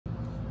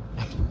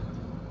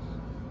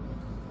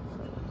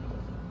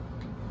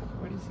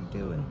is he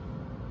doing?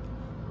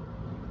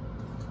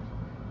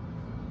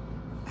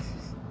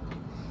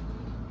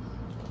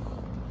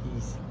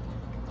 He's...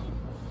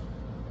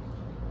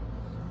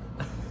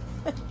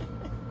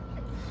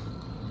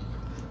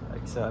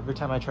 like, so every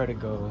time I try to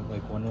go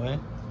like one way,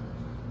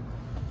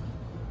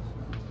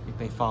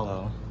 they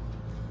follow.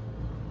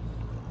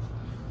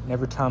 And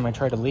every time I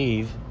try to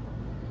leave,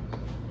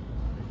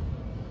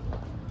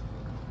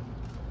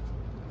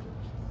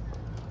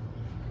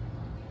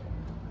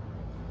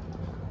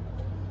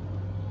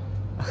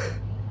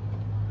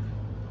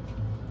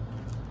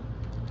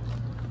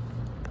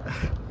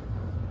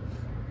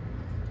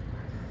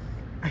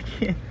 I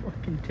can't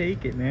fucking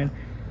take it, man.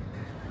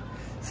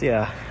 So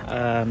yeah,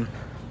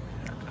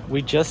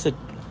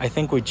 I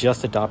think we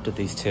just adopted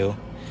these two,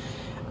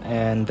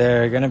 and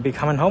they're gonna be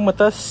coming home with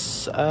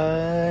us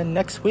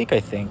next week, I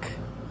think.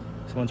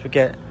 So once we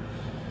get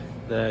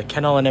the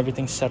kennel and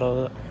everything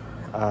settled,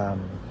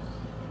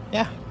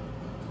 yeah,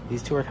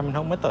 these two are coming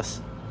home with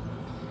us.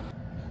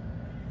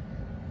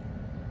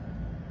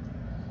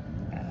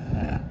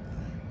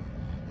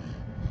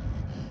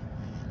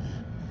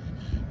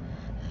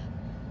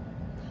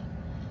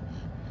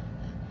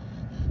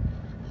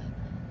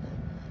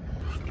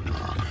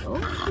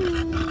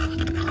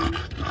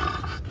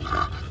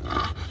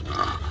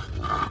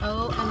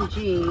 OMG,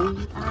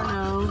 I don't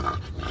know.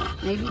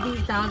 Maybe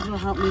these dogs will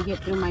help me get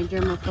through my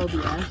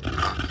germophobia.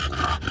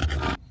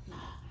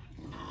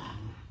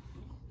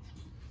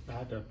 I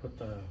had to put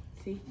the...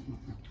 See?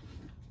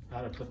 I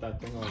had to put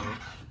that thing on it.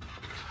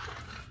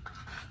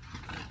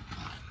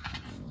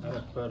 I had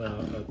to put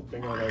a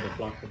thing on there to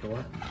block the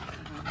door.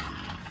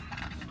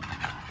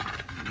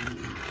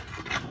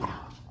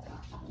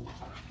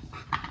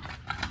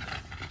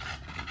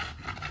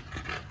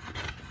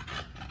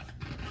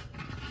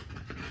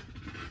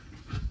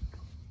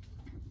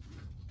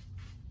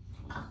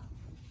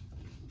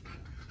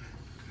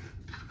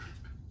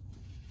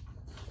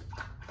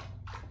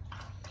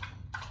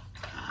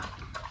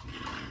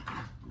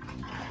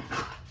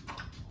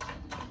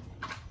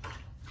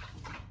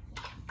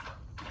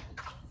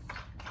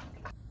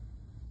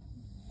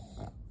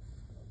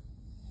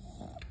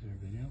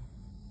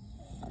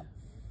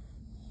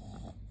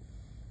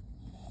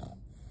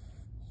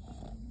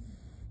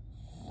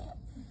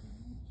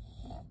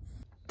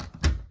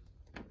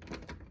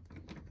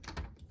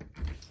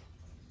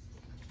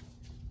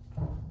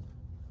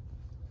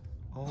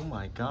 Oh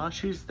my gosh,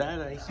 who's that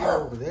I hear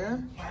over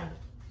there?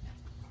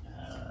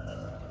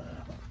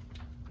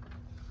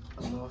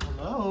 Hello,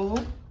 hello.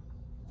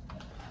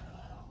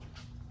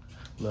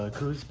 Look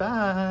who's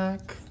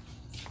back.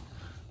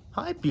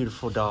 Hi,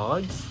 beautiful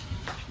dogs.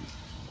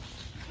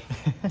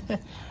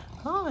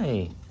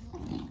 Hi.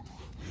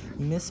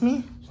 You miss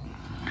me?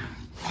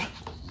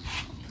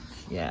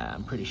 Yeah,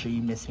 I'm pretty sure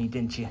you missed me,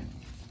 didn't you?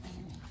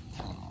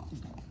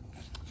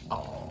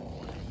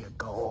 Oh, there you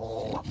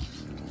go.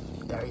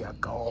 There you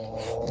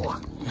go.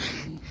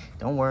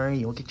 Don't worry,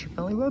 you'll get your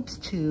belly rubs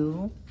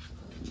too.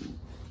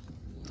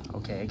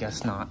 Okay, I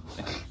guess not.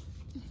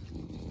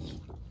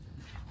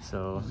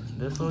 So,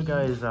 this little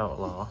guy is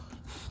Outlaw,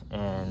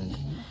 and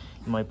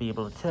you might be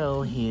able to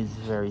tell he's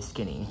very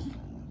skinny.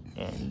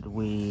 And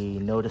we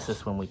noticed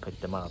this when we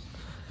picked him up.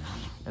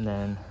 And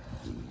then,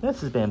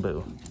 this is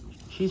Bamboo.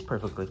 She's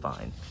perfectly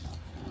fine.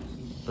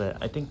 But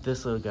I think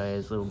this little guy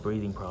has little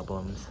breathing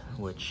problems,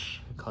 which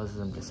causes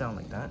him to sound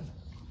like that.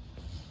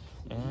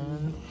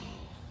 And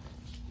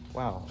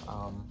wow,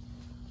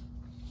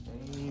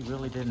 they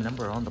really did a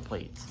number on the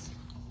plates.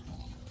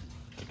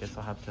 I guess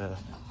I'll have to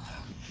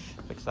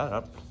fix that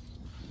up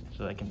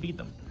so that I can feed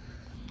them.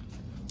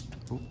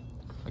 Oop,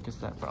 I guess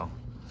that fell.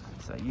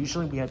 So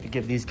usually we have to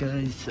give these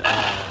guys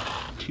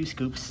 2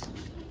 scoops.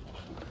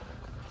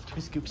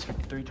 2 scoops for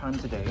 3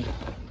 times a day.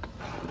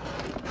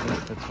 At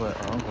least that's what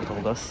our uncle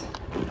told us.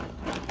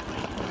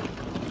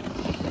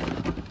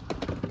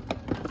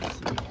 Let's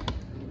see.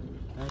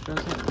 That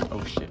doesn't.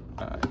 Oh shit.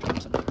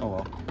 Oh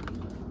well.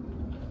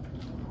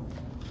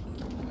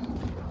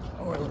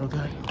 Alright, little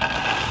guy.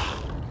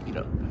 Eat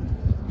up.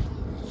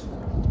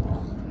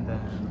 And then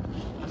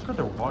let's go to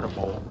their water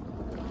bowl.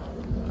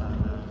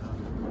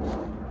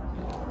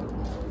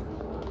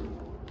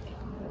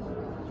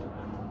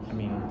 I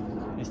mean,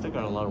 they still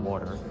got a lot of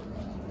water.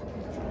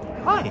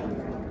 Hi!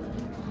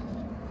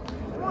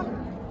 Come on.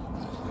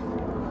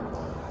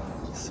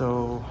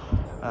 So,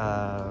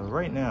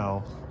 right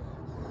now,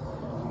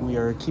 we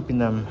are keeping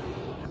them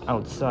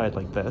outside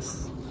like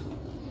this,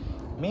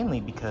 mainly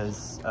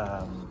because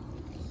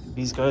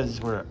these guys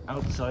were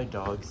outside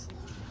dogs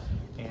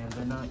and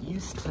they're not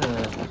used to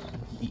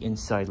the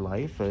inside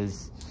life,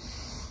 as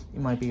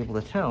you might be able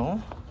to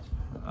tell.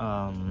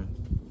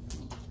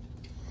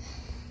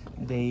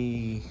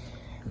 They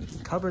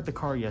covered the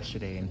car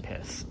yesterday in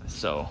piss,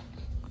 so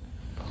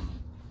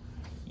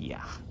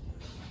yeah.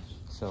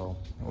 So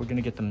we're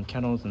gonna get them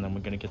kennels and then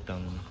we're gonna get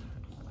them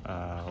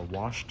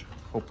washed,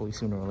 hopefully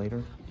sooner or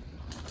later.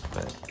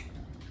 But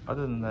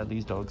other than that,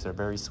 these dogs are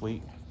very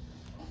sweet.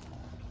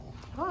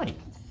 Hi.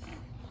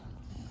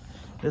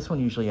 This one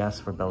usually asks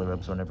for belly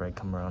rubs whenever I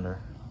come around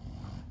her.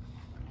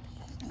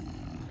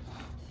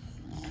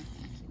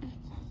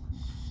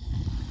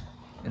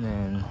 And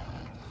then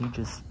he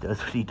just does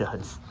what he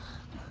does.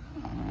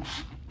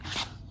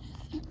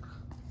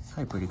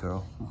 Hi, pretty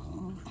girl.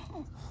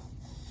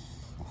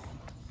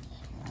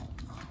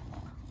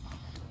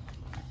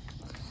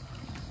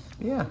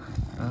 Yeah,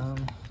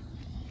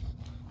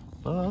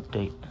 little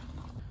update.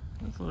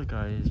 This little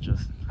guy is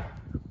just,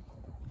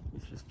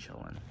 he's just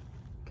chilling.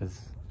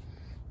 Because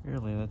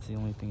really, that's the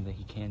only thing that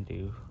he can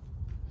do.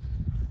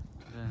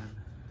 Then,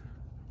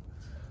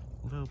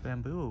 little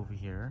bamboo over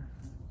here.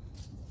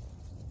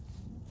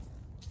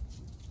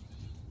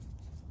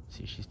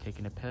 See, she's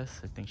taking a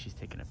piss. I think she's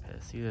taking a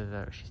piss. Either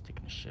that or she's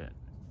taking a shit.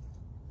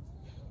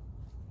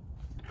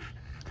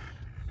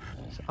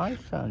 So I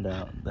found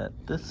out that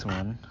this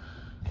one,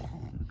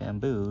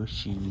 Bamboo,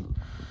 she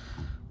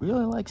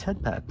really likes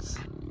head pats.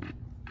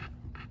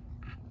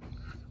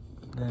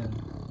 Then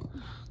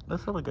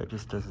this little guy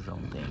just does his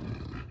own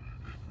thing.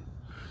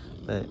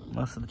 But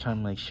most of the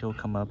time, like, she'll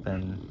come up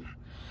and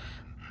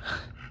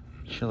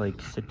she'll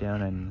like sit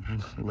down and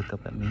look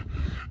up at me.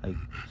 Like,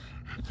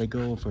 if I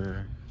go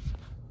over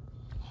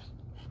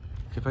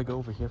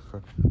here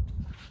for,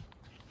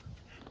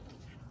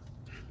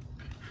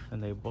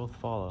 and they both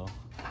follow.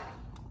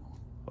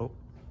 Oh,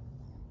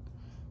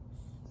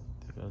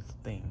 there goes the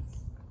thing.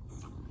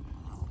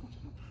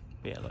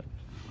 But yeah, look,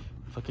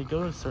 if I could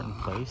go to a certain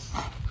place,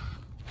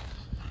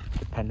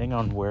 depending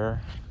on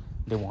where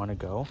they want to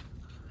go,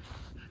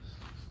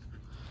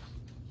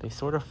 they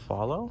sort of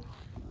follow.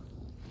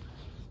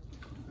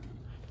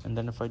 And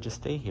then if I just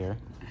stay here,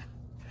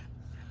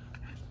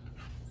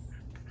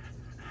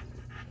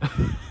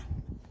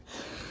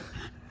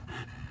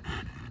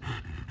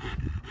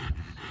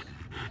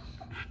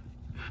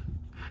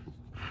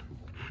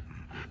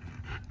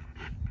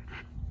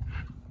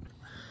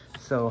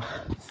 so I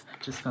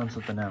just found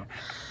something out.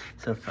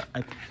 So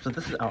so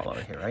this is Outlaw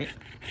here, right?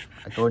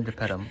 I go in to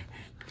pet him,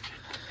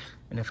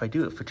 and if I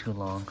do it for too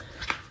long,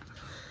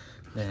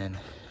 then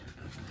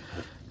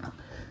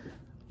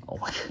oh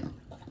my.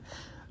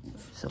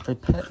 So if I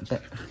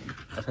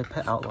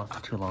pet Outlaw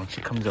for too long, she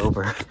comes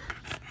over.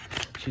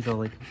 She's all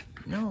like,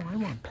 "No, I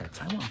want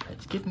pets. I want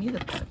pets. Give me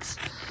the pets."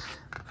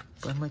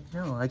 But I'm like,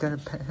 "No, I gotta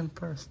pet him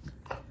first."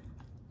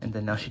 And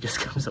then now she just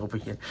comes over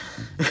here.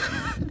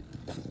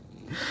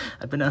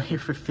 I've been out here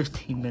for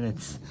 15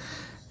 minutes,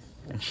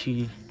 and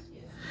she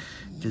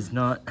does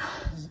not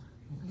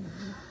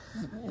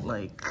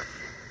like.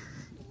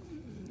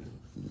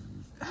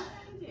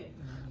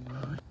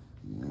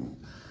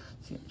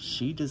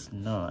 She does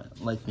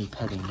not like me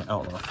petting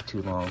Outlaw for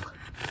too long.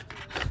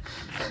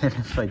 And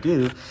if I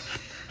do,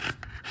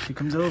 she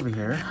comes over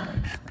here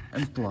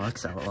and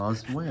blocks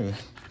Outlaw's way.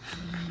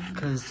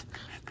 Because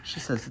she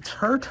says it's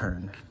her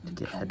turn to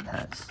get head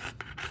pats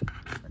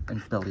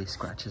and belly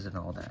scratches and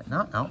all that,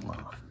 not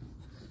Outlaw.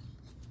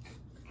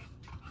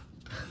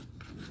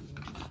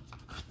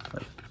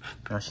 Like,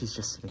 now she's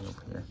just sitting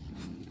over here.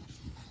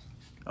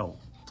 Oh,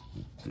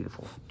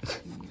 beautiful.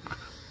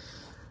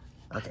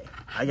 Okay,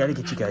 I gotta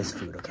get you guys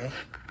food, okay?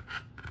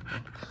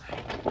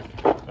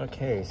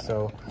 Okay,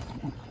 so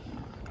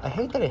I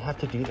hate that I have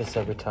to do this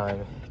every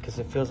time because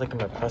it feels like I'm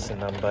oppressing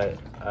them, but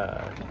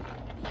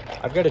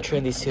I've got to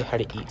train these two how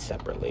to eat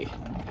separately.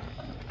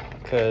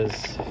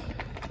 Because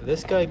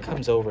this guy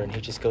comes over and he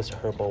just goes to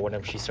her bowl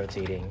whenever she starts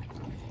eating,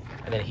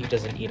 and then he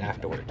doesn't eat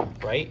afterward,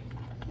 right?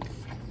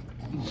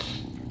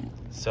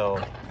 So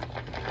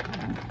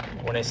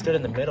when I stood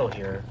in the middle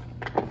here,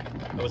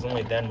 it was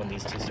only then when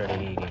these two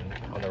started eating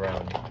on their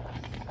own.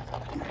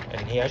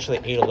 And he actually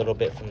ate a little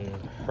bit from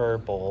her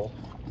bowl.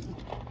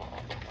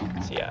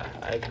 So yeah,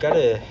 I've got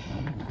to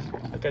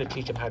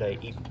teach him how to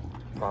eat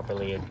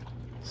properly and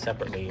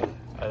separately.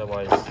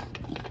 Otherwise,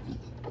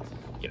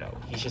 you know,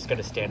 he's just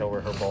gonna stand over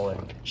her bowl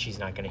and she's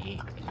not gonna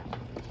eat.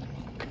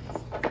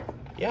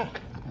 Yeah,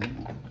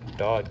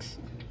 dogs.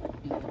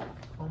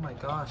 Oh my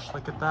gosh,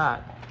 look at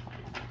that.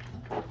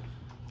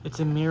 It's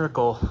a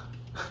miracle.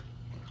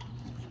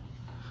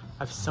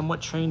 I've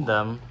somewhat trained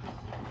them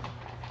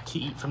to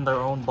eat from their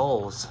own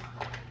bowls.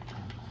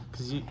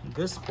 Because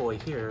this boy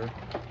here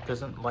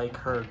doesn't like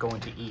her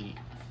going to eat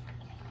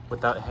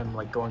without him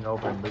like going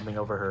over and moving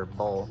over her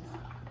bowl.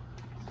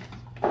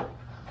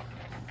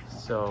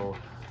 So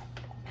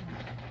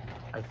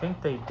I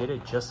think they did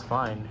it just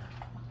fine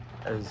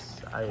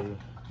as I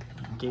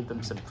gave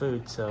them some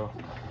food. So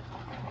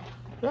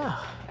yeah,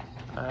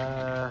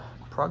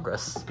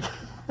 progress.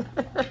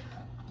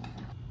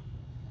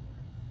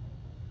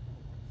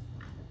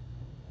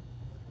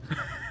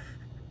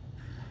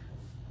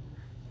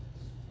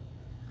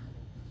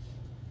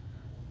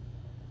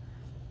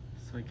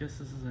 So I guess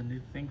this is a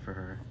new thing for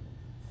her.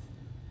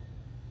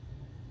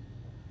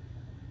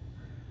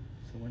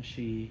 So when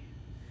she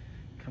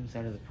comes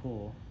out of the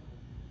pool,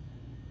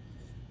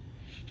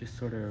 she just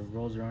sort of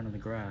rolls around in the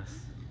grass.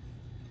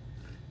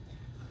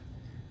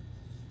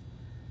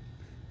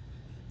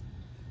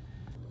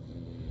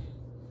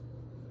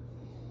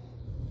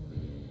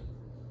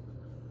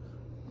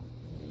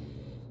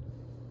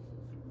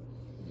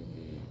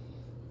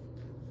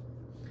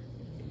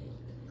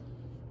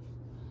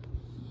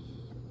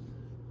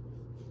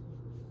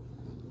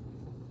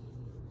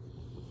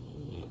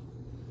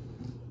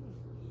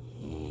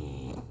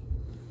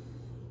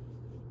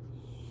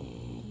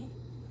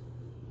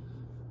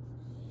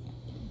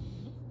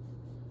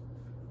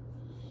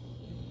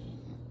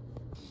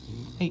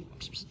 Hey.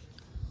 Psst, psst.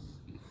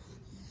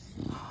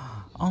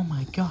 Oh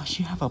my gosh,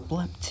 you have a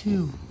blep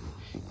too.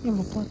 You have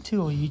a blep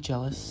too. Are you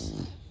jealous?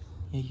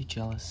 Yeah, you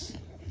jealous.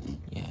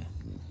 Yeah.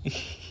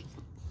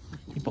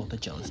 You both are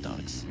jealous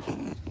dogs.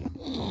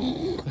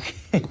 Okay.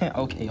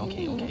 Hey, you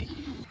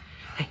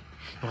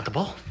want the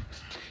ball?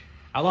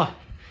 Outlaw,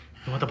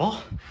 you want the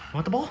ball? You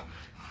want the ball?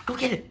 Go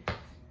get it.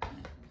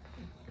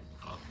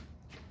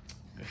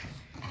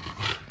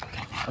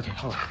 Okay,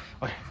 hold on.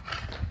 Okay.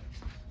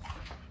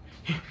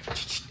 Here.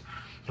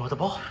 You want the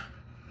ball?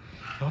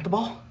 You want the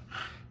ball?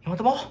 You want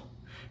the ball?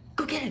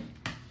 Go get it.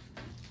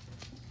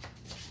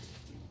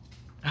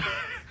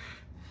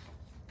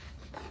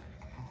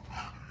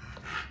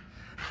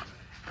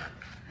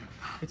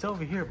 It's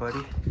over here, buddy.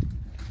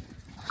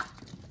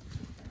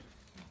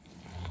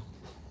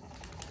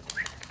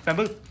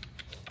 Bamboo.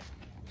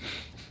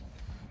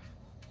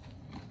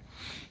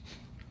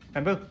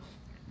 Bamboo.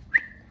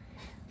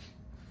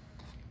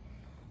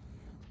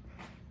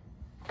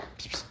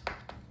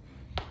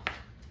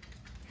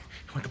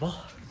 You want the ball?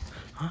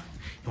 Huh?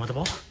 You want the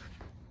ball?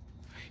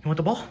 You want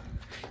the ball?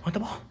 You want the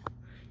ball?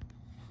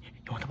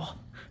 You want the ball?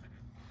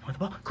 You want the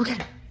ball? Go get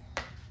it.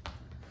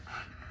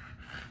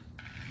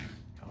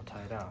 I'll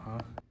tie it out, huh?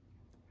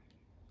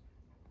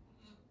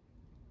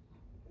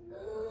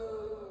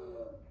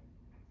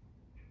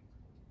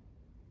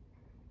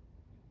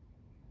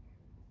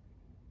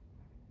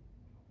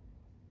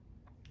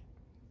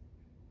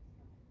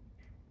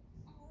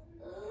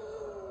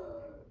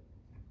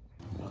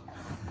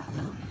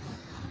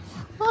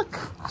 Look,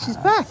 she's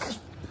back.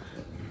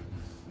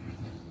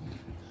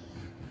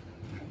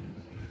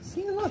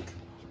 See, look.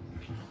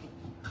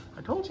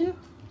 I told you.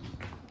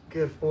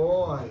 Good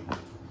boy.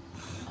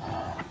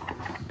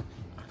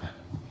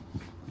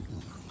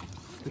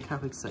 Look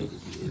how excited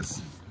he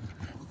is.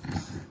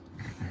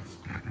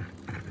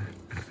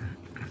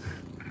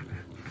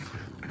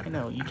 I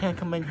know, you can't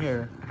come in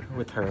here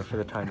with her for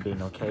the time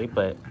being, okay?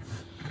 But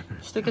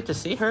you still get to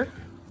see her,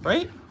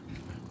 right?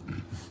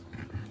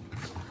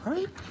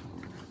 Right?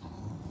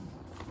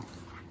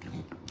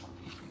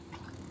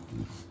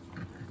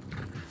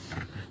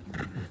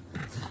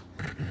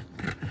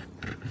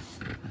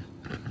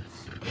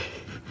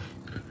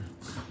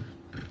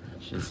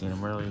 Should have seen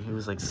him earlier. He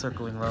was like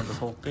circling around the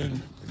whole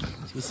thing.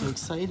 He was so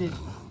excited.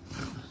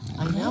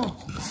 I know.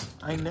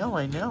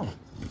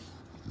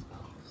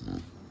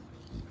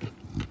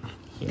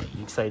 Yeah,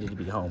 you excited to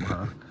be home,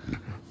 huh?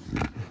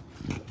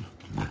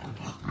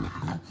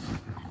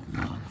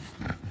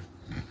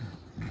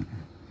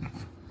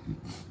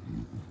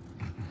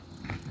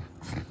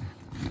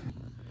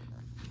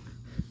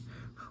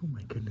 Oh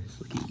my goodness,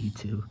 look at you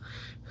two.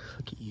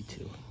 Look at you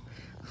two.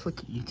 Look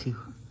at you two.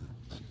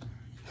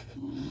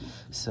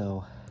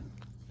 So,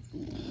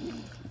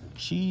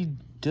 she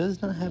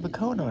does not have a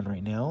coat on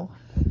right now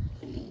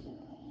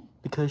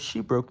because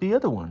she broke the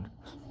other one.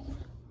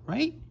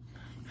 Right?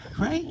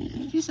 Right?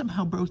 You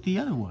somehow broke the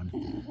other one.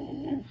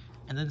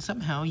 And then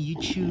somehow you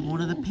chewed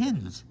one of the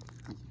pins.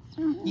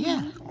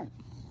 Yeah.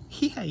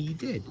 Yeah, you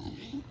did.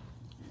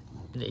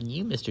 And then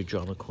you, Mr.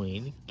 Drama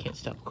Queen, can't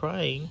stop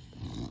crying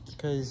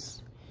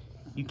because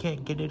you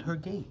can't get at her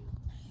gate.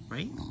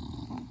 Right?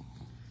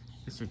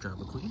 Mr.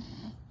 Drama Queen?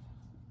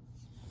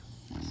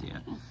 So yeah,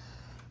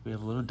 we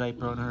have a little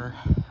diaper on her.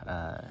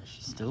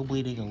 She's still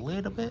bleeding a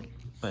little bit,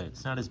 but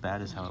it's not as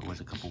bad as how it was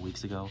a couple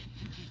weeks ago.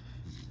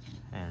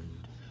 And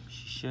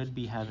she should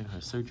be having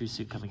her surgery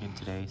suit coming in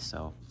today,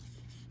 so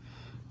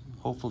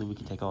hopefully we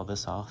can take all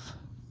this off,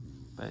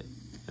 and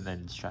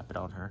then strap it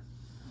on her.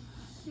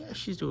 Yeah,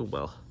 she's doing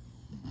well.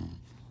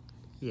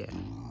 Yeah,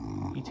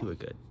 you two are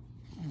good.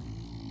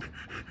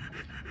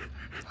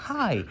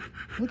 Hi,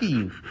 look at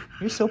you.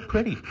 You're so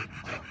pretty.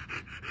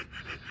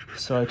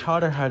 So I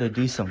taught her how to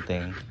do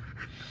something,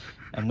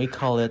 and we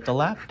call it the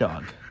lap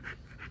dog.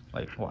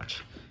 Like,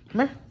 watch.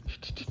 Come here.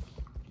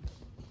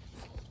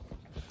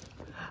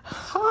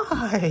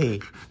 Hi.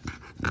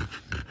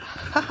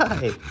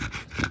 Hi.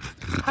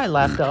 Hi,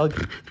 lap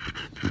dog.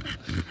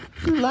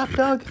 You lap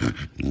dog?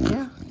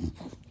 Yeah.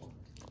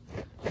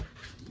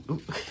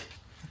 Ooh.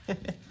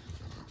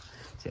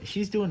 So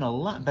she's doing a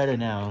lot better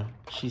now.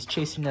 She's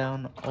chasing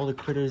down all the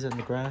critters in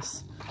the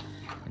grass,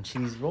 and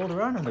she's rolled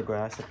around in the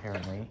grass,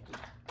 apparently.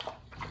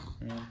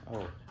 Yeah.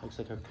 Oh, looks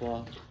like her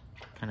claw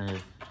kind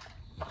of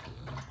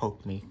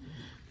poked me.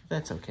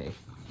 That's okay.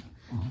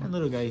 That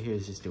little guy here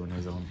is just doing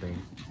his own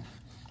thing.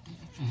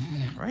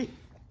 Right?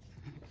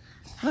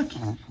 Look,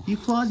 you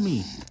clawed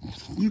me.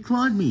 You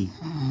clawed me.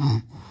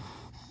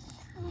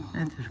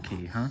 That's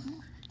okay, huh?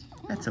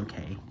 That's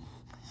okay.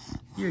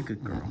 You're a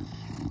good girl.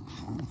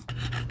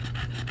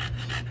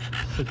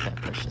 Look at that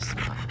precious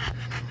smile.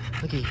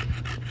 Look at you.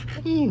 Look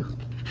at you.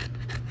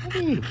 Look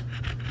at you.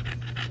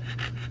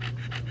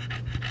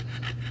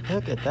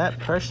 Look at that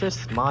precious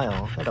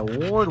smile. That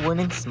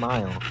award-winning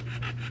smile.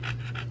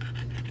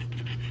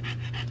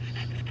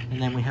 And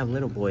then we have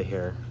little boy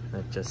here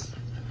that it's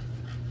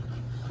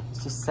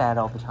just sad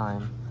all the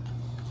time.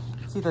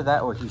 It's either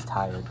that or he's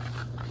tired.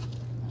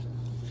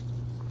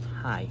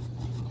 Hi.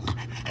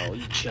 Oh,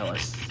 you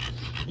jealous.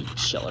 You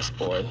jealous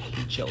boy.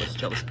 You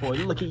jealous boy.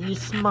 Look at you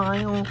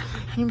smile.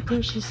 You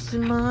precious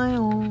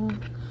smile.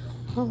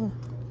 Oh.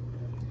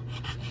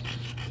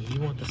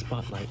 You want the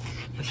spotlight,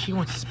 but she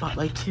wants the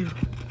spotlight too.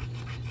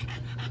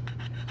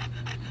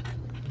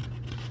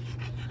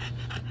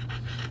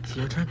 It's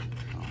your turn.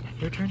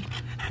 Your turn.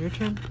 Your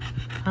turn.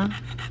 Huh?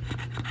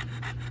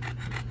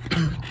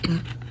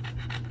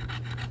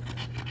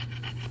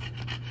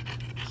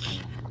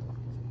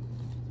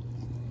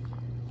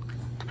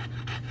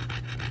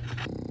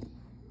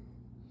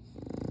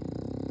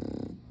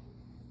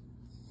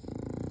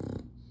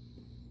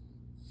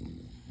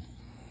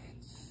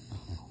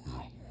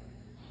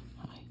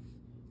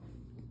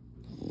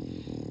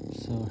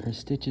 So her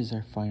stitches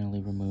are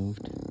finally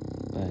removed,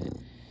 but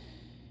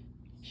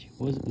she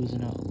was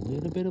oozing out a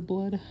little bit of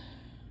blood.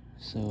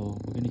 So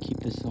we're gonna keep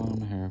this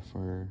on her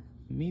for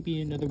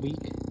maybe another week.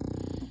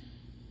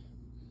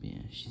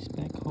 Yeah, she's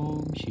back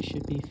home. She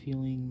should be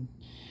feeling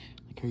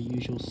like her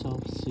usual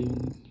self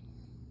soon.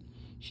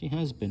 She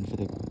has been for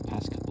the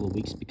past couple of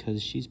weeks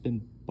because she's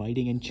been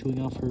biting and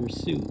chewing off her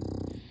suit.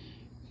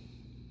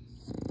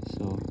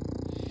 So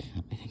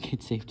I think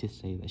it's safe to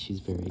say that she's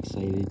very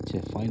excited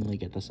to finally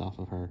get this off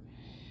of her.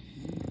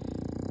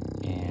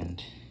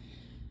 And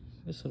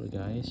this little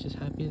guy is just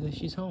happy that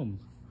she's home.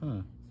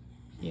 Huh.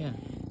 Yeah.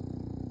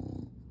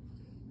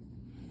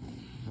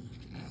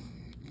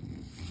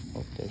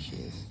 Oh, there she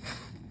is.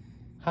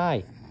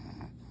 Hi.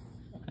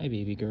 Hi,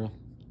 baby girl.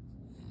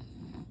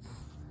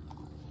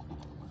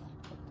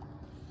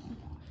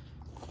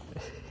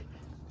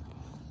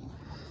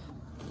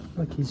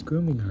 Look, he's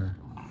grooming her.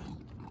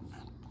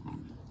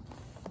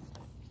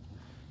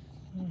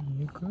 Yeah,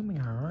 you're grooming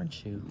her,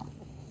 aren't you?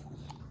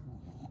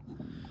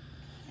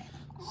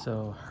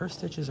 So her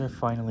stitches are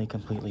finally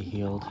completely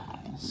healed.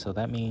 So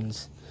that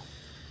means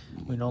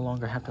we no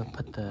longer have to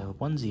put the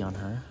onesie on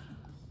her.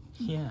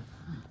 Yeah.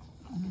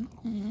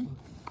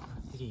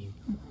 Look at you.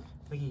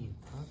 Look at you.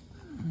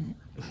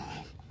 Huh?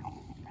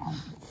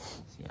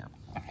 Yeah.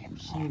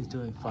 She's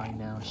doing fine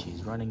now.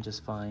 She's running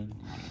just fine.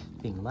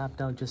 Being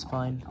lapped out just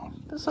fine.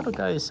 This little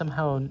guy is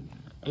somehow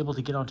able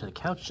to get onto the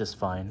couch just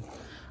fine.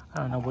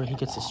 I don't know where he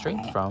gets his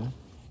strength from,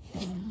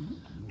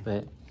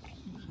 but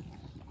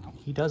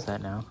he does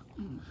that now.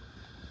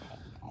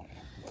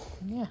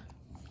 Yeah.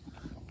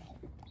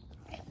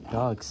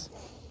 Dogs.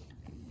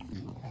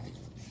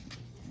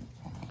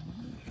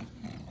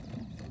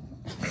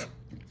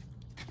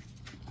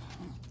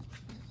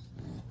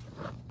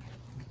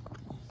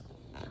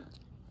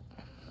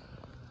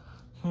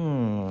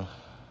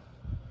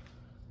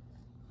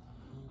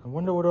 I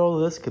wonder what all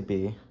this could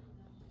be.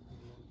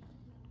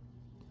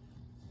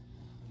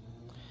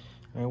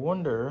 I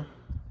wonder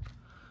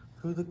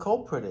who the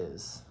culprit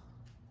is.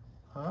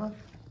 Huh?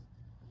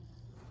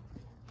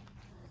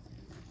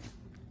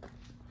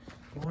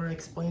 You want to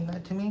explain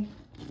that to me?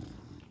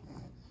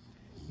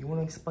 You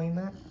want to explain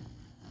that?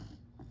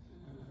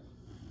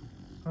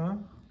 Huh?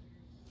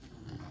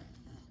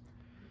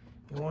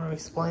 You want to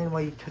explain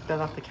why you took that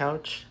off the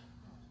couch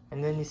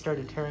and then you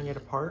started tearing it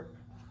apart?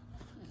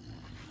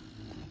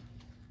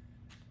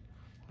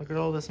 Look at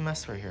all this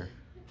mess right here.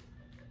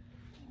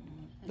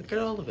 Look at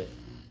all of it.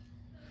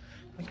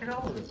 Look at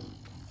all of it.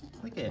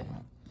 Look at it.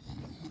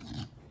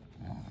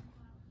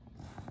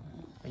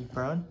 Are you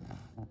proud?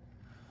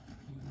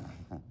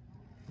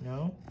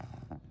 No?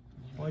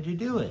 Why'd you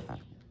do it?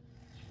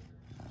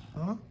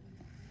 Huh?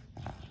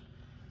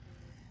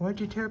 Why'd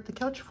you tear up the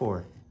couch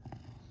for?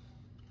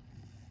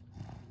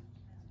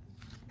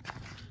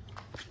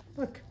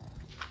 Look.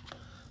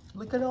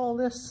 Look at all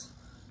this.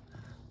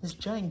 This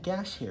giant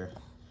gash here.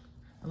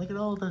 And look at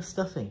all the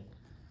stuffing.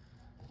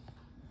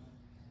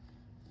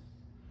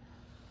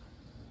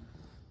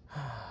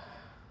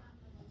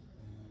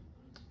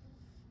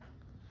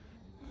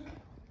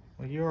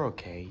 Well, you're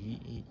okay.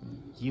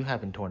 You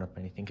haven't torn up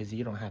anything because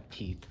you don't have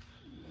teeth.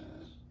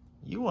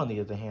 You, on the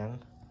other hand,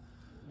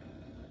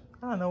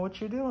 I don't know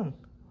what you're doing.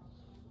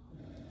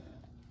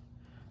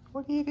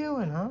 What are you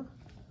doing, huh?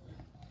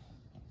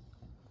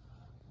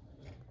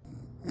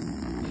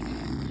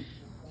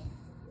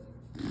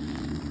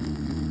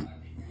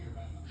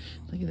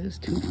 Look at those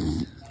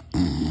twofers.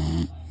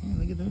 Yeah,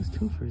 look at those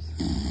twofers.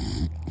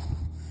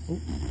 Oh,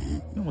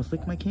 you almost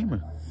licked my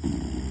camera.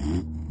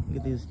 Look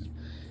at these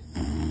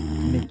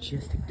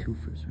majestic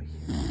twofers right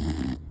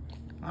here.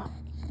 Ah.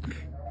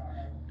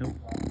 Nope.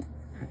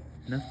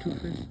 Enough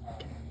twofers?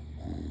 Okay.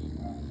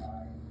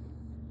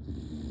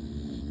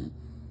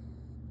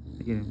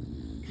 Look at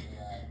him.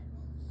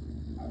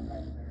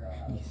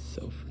 He's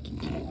so freaking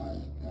cute.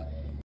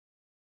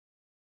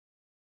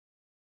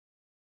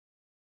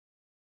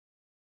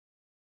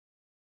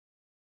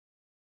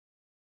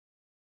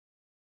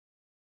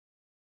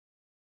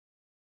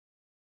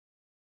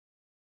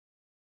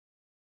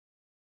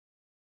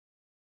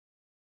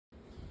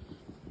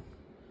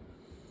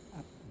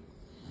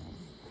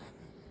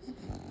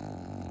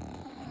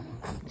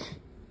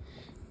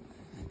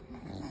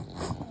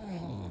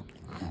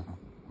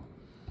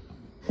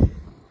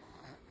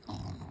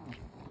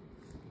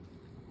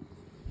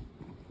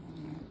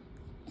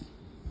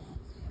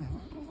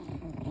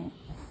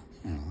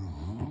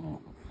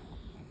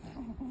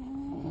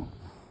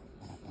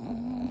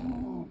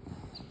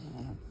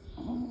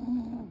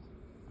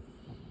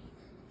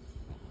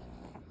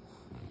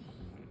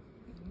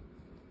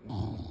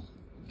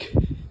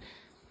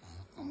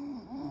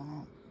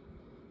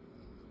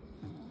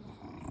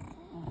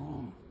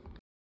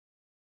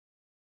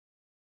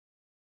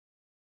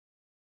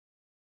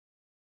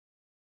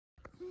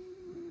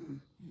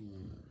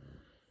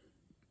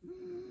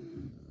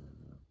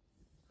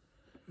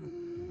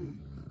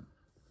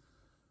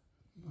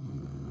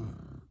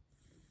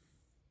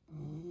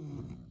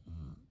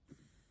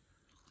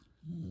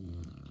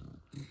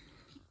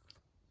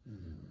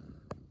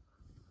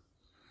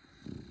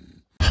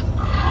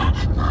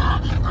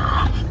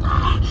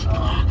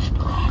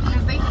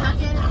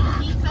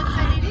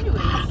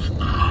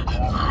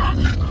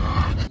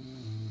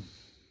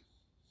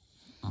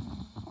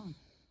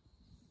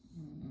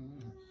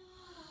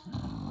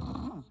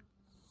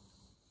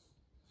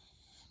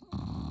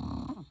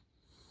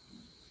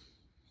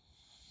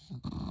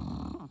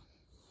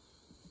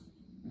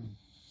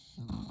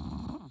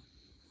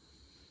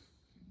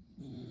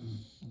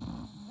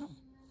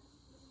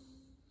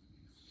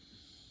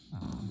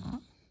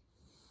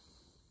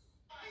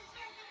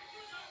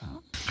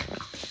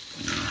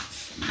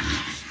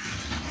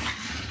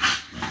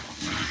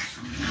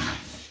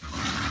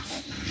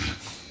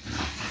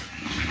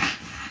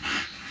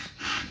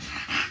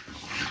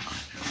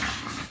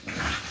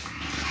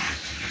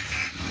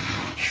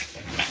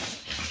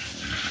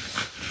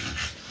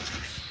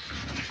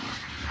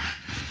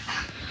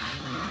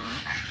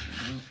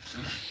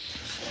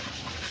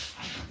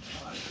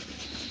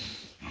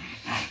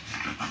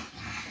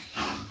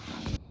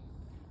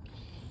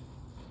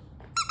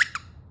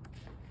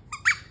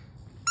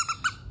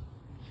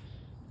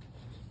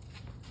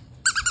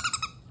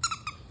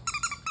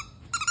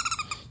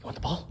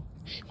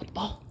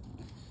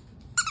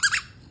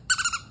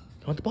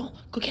 You want the ball?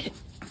 Go get it.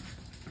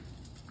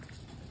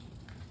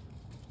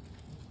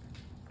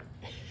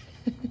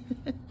 Look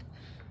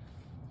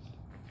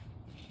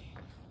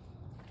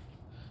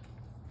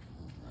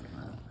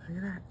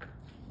at that.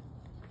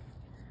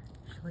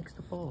 She likes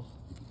the ball.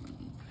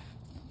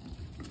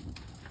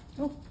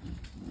 Oh,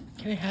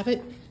 can I have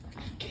it?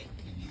 Can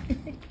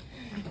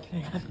I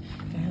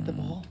have the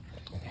ball?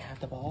 Let me have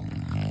the ball.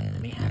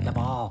 Let me have the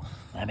ball.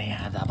 Let me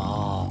have the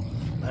ball.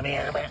 Let me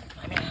have it.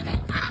 Let me have it.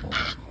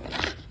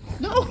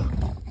 No!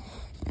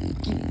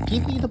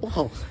 Give me the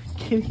ball.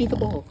 Give me the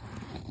ball.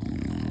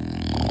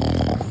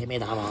 Give me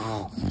the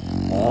ball.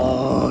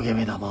 Oh, give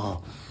me the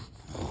ball.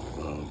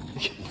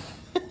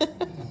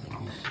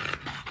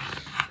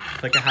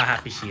 Look at how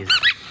happy she is.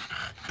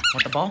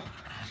 Want the ball?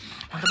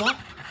 Want the ball?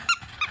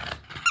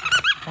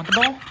 Want the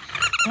ball?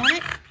 Want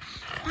it?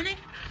 Want it?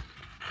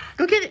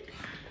 Go get it.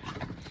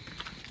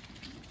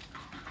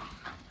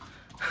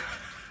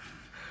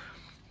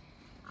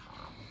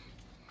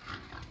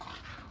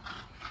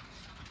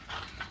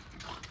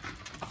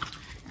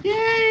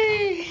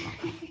 Yay!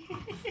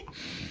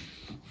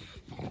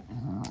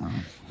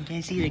 Can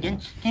I see it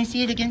again? Can I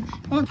see it again?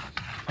 Come on.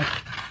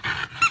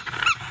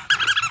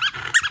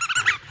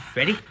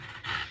 Ready?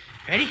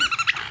 Ready?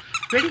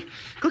 Ready?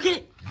 Go get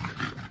it.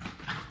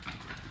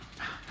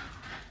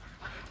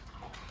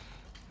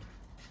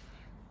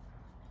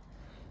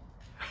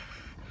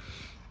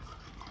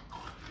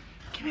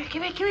 Come here,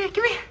 come here, come here,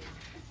 come here.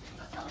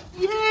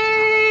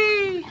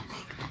 Yay!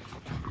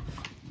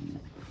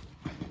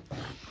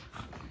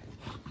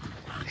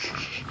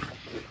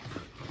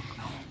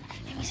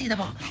 Let me see the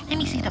ball. Let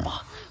me see the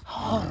ball.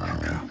 Oh,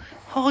 good girl.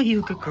 Oh,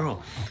 you good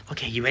girl.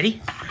 Okay, you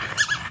ready?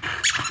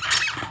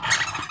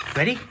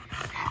 Ready?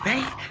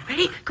 Ready?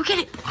 Ready? Go get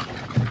it.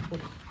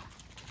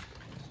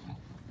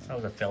 That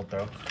was a failed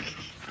throw.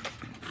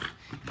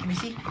 Can I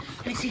see?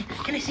 Can I see?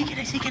 Can I see? Can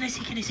I see? Can I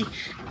see? Can I see?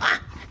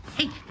 Ah!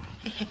 Hey!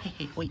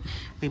 Hey, wait.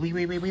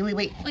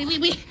 Wait.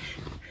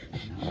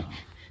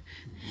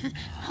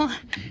 Hold on.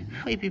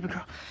 Wait, baby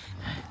girl.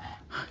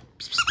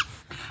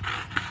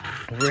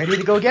 Ready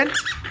to go again?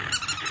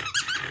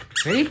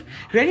 Ready?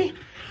 Ready?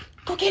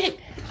 Go get it.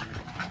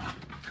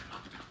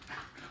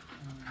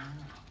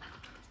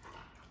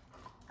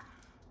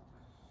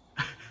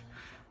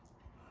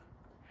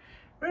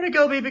 Where'd it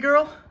go, baby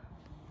girl? Does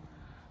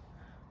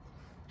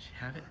she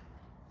have it?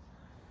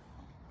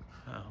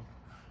 Uh-oh.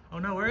 Oh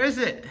no, where is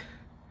it?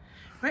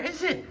 Where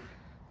is it?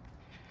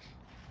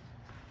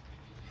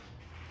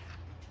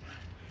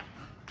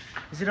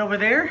 Is it over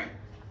there?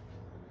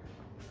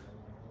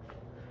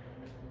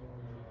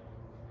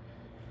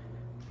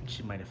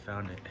 She might have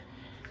found it.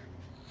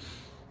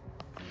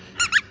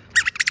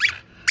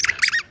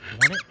 You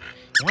want it?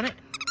 You want it?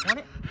 You want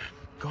it?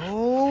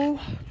 Go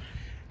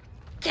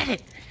get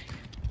it.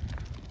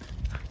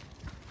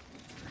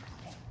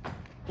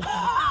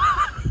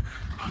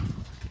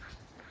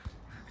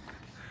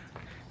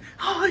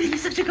 Oh, you're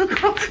such a good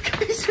girl.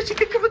 You're such a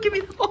good girl. Give me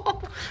the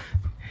ball.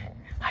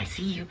 I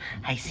see you.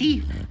 I see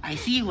you. I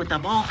see you with the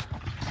ball.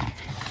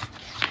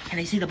 Can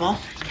I see the ball?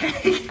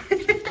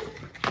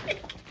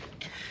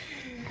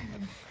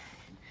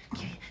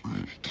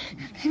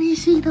 Let me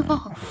see the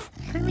ball.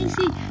 Let me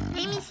see.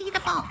 Let me see the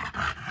ball.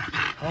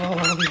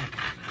 Oh, yeah.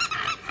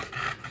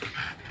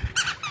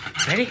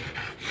 Ready?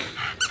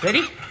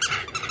 Ready?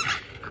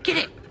 Go get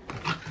it.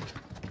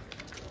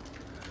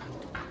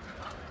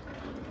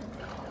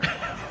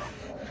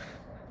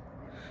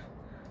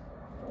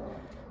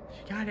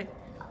 She got it.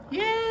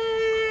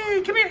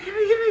 Yay! Come here, come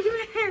here, come here,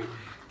 come here.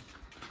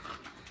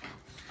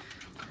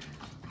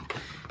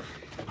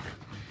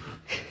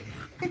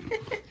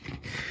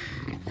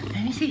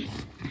 Let me see.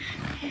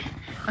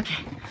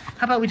 Okay,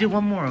 how about we do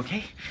one more,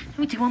 okay? Let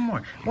me do one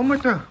more. One more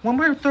throw. One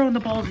more throw and the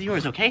ball is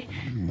yours, okay?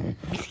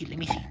 Let me see, let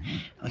me see.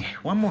 Okay,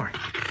 one more.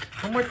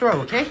 One more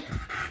throw, okay?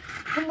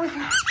 One more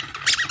throw.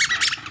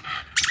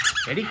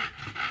 Ready?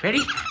 Ready?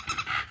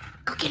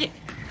 Go get it.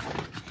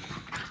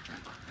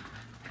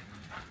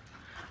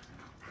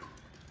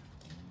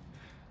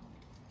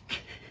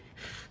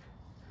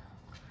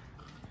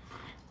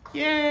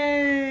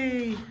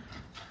 Yay!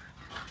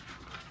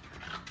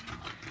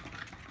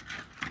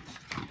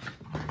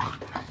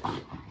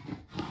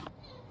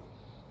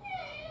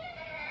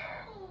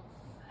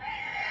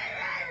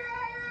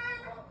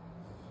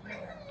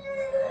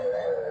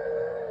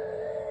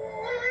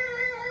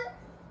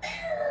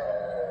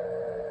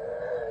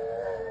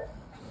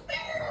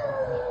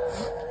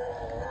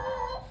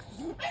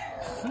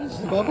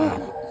 Bubba?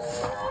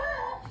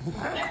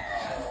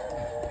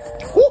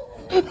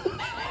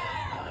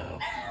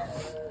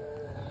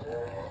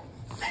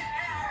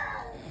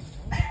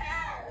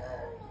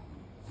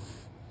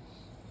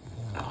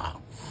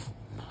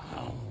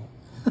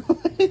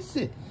 What is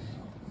it?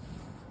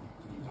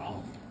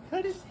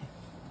 What is it?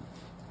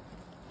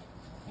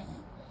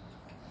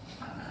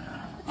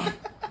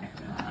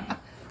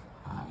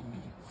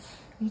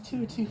 You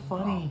two are too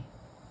funny.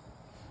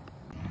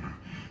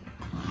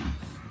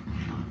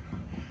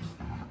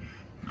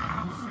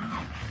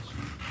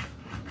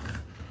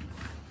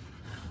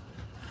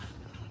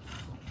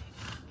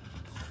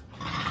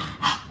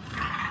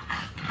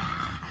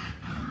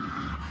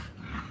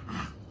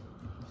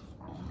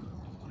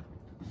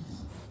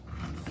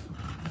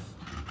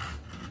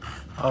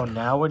 Oh,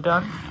 now we're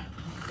done?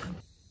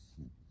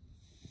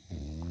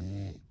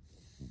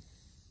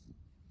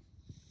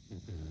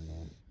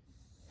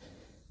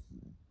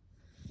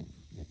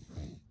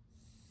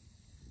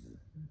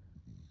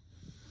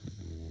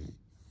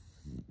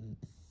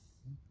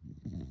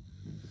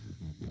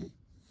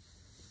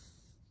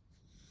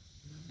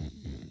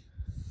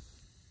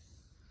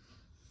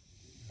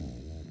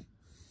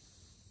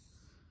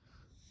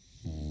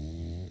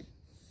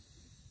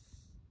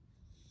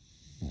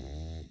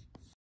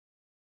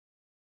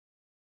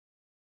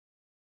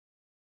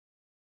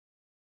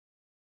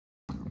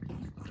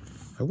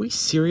 Are we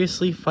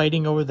seriously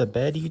fighting over the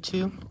bed, you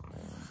two?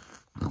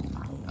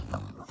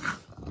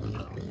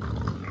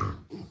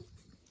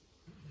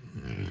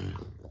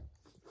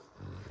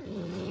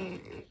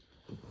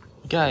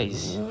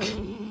 Guys,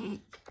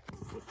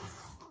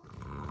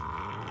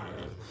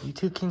 you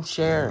two can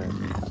share.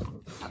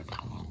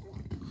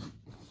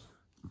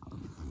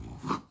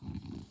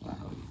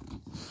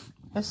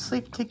 Let's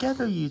sleep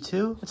together, you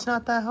two. It's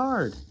not that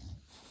hard.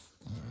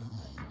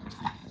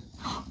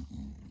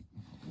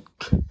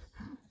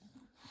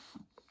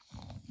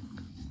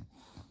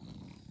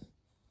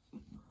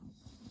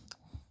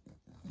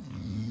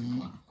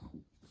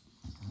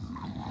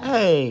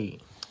 Hey!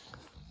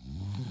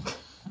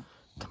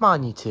 Come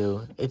on, you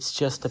two. It's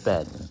just a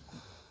bed.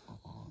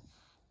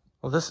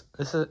 Well, this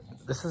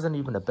isn't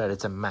even a bed.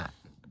 It's a mat.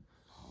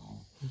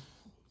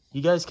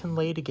 You guys can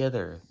lay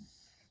together,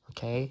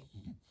 okay?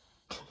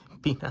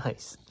 Be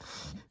nice.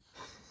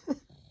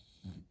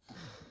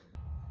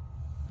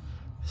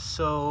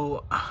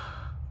 So,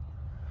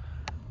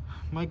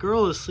 my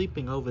girl is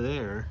sleeping over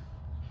there,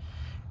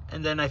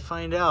 and then I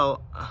find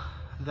out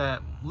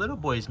that little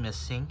boy's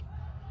missing,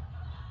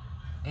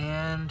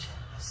 and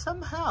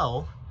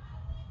somehow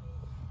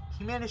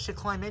he managed to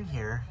climb in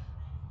here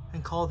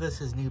and call this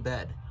his new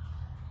bed.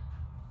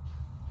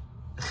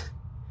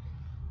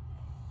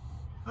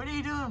 What are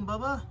you doing,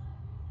 Bubba?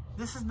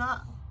 This is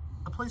not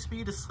a place for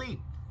you to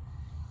sleep.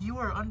 You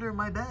are under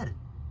my bed.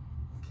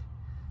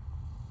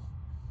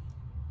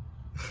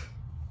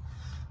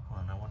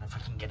 Well, I wonder if I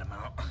can get him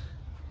out.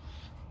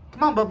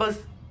 Come on, Bubba.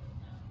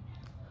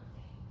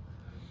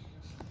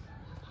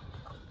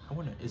 I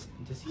wonder,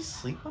 does he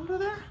sleep under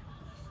there?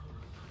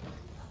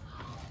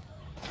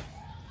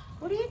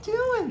 What are you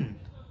doing?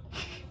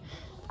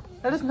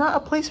 That is not a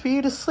place for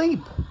you to sleep.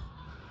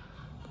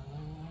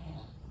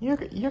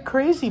 You're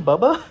crazy,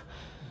 Bubba.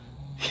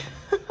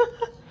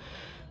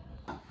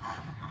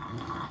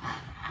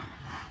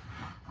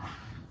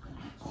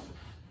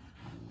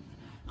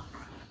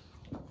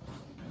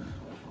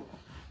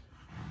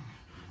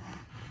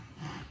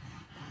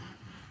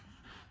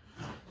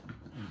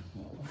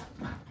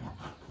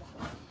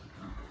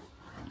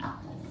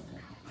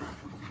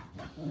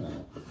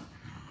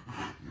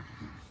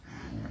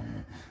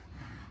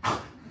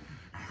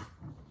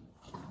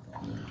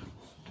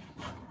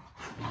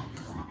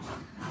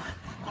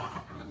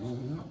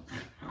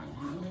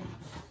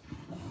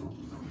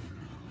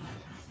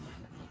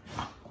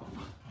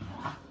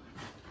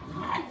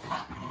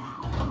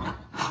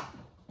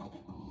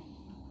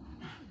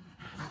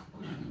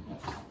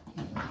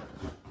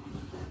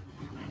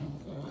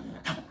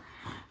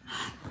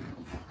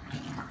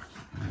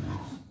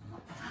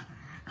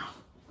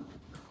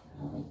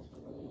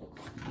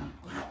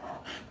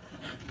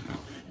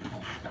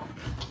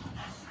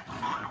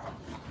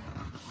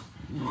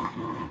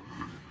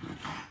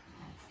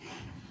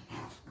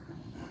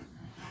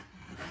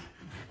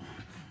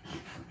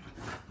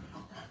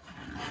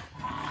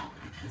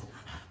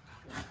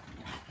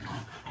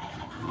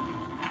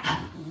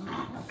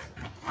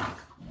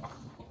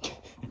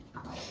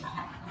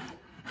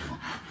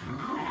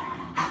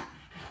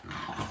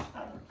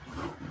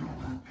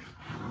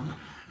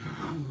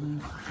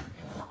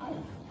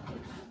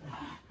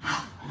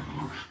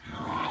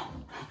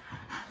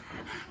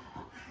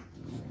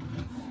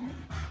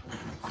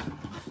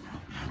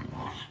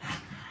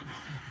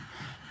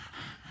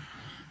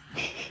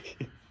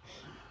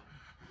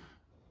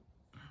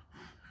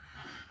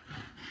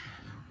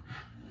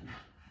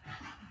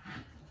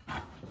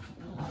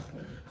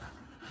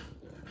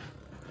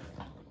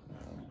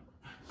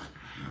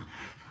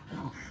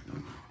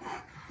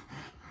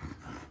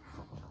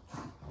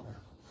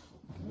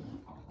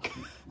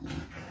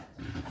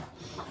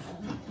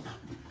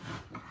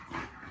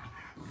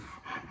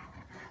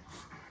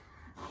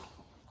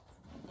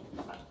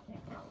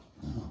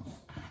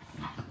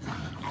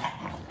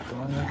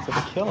 Going in for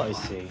the kill, I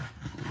see.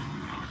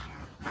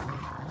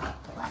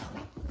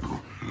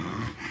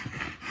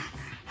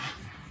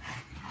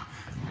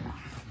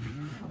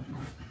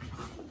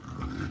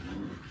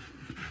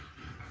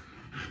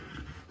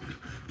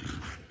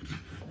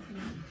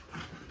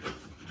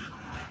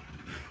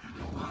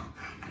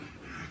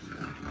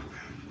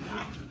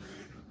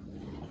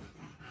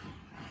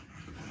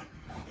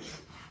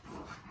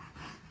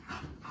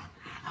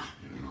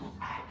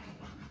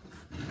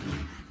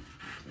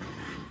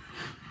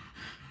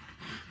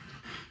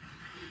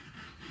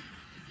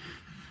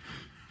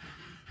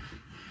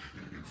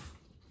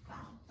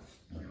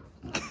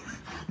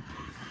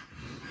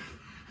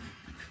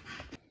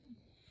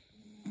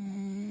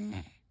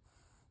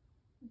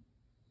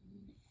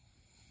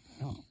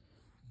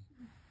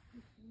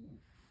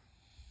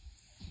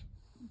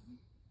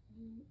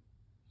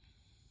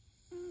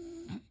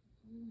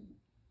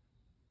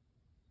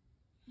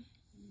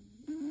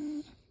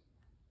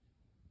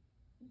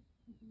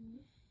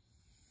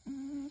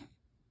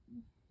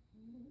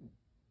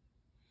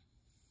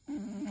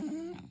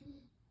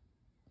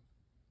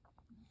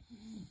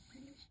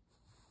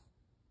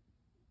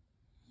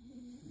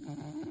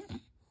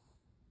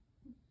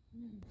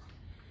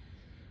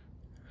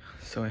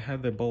 So I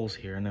have their bowls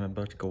here and I'm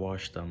about to go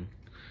wash them.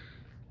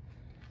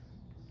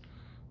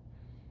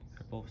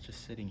 They're both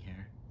just sitting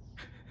here.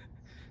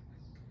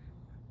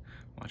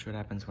 Watch what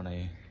happens when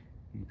I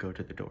go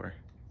to the door.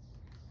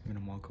 I'm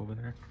gonna walk over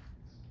there.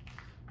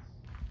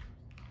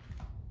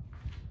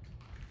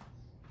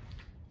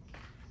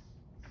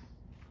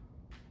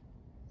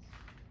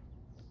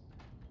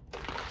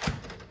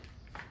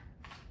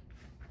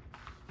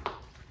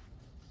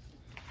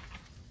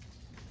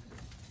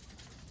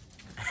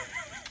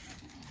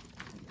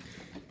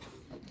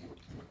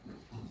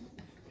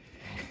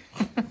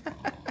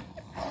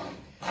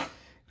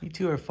 You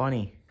two are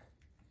funny.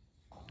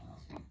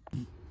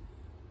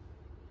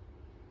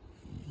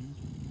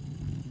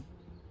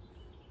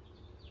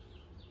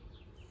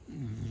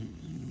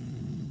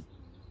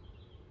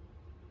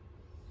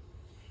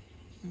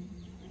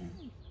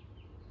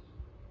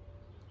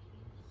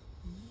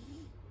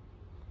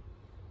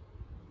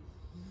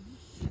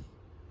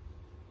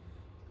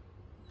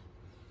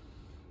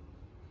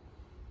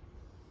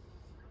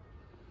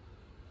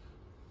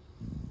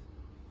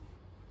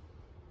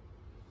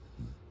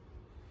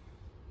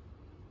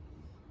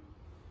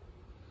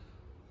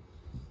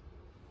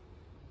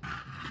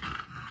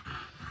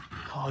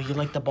 Oh, you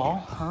like the ball,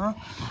 huh?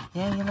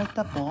 Yeah, you like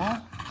the ball?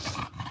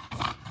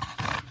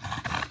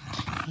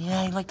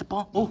 Yeah, you like the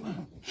ball? Oh!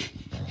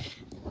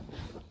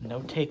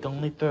 No take,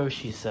 only throw,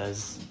 she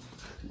says.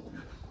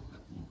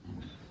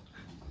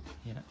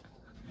 Yeah.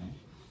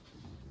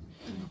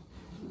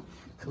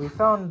 So we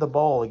found the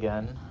ball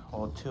again.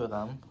 Well, two of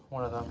them.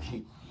 One of them,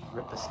 she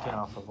ripped the skin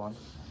off of one.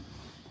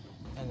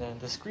 And then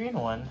this green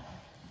one,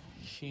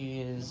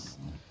 she is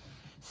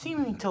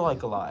seeming to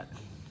like a lot.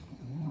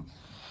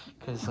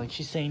 Because, like,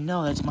 she's saying,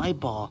 no, that's my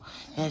ball.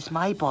 That's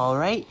my ball,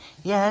 right?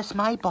 Yeah, that's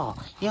my ball.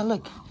 Yeah,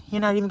 look,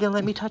 you're not even going to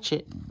let me touch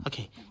it.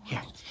 Okay,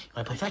 here. You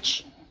want to play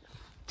fetch?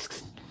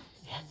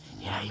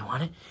 Yeah, you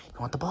want it? You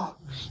want the ball?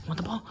 You want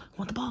the ball? You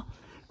want the ball?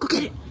 Go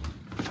get it.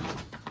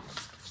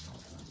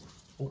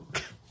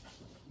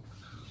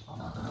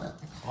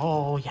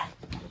 Oh, yeah.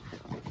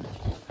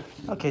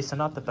 Okay, so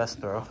not the best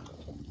throw.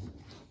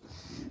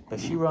 But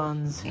she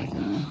runs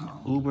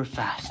uber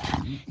fast.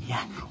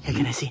 Yeah, here,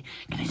 can I see?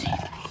 Can I see?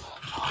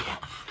 Oh, yeah.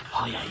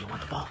 Oh, yeah, you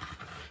want the ball?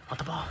 Want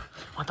the ball?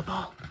 Want the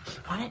ball?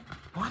 Want it?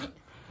 Want it?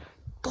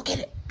 Go get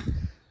it.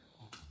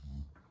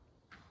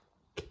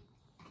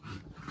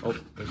 Oh,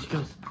 there she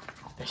goes.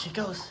 There she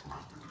goes.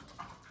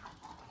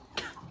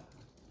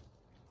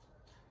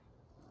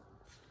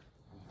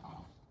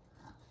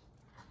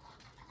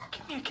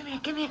 Come here, come here,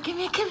 come here, come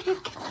here, come here.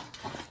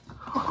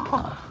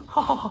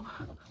 Oh,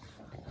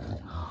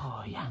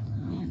 yeah.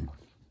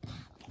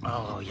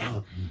 Oh,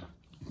 yeah.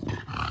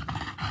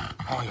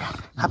 Oh, yeah.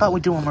 How about we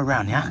do one more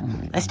round, yeah?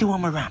 Let's do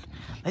one more round.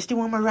 Let's do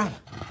one more round.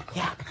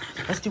 Yeah.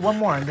 Let's do one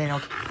more and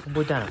then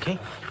we're done, okay?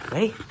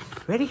 Ready?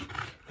 Ready?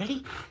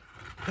 Ready?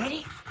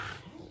 Ready?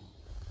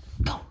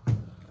 Go.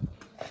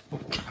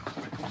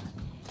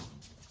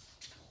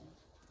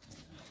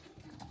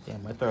 Yeah,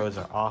 my throws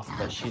are off,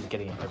 but she's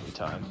getting it every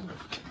time.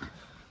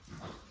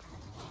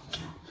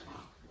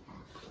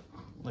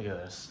 Look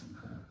at this.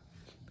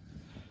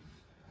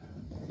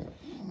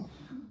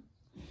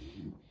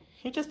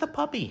 You're just a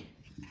puppy.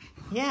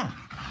 Yeah.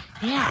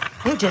 Yeah,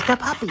 you're just a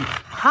puppy.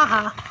 Ha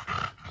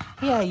ha.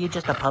 Yeah, you're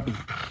just a puppy.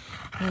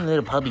 You're a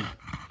little puppy.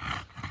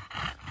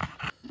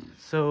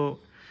 So,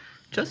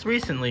 just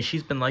recently,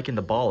 she's been liking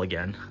the ball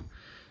again.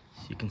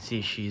 So you can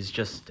see she's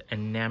just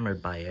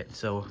enamored by it.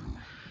 So,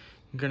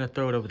 I'm gonna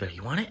throw it over there.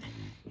 You want it?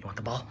 You want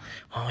the ball?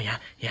 Oh, yeah.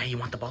 Yeah, you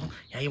want the ball?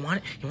 Yeah, you want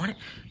it? You want it?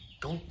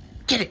 Go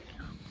get it.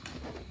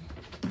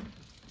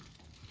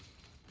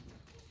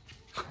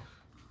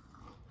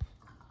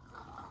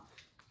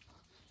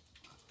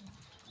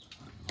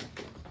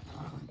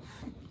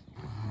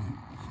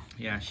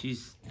 Yeah,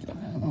 she's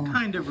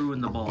kind of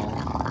ruined the ball.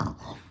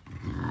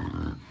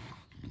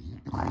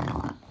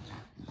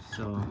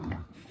 So,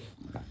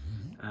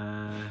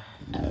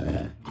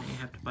 may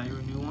have to buy her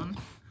a new one.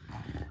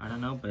 I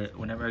don't know, but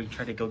whenever I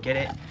try to go get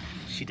it,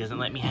 she doesn't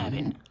let me have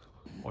it.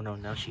 Oh no,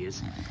 now she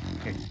is.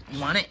 Here,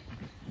 you want it?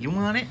 You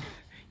want it?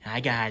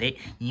 I got it.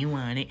 You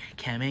want it?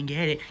 Come and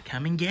get it.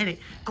 Come and get it.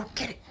 Go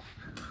get it.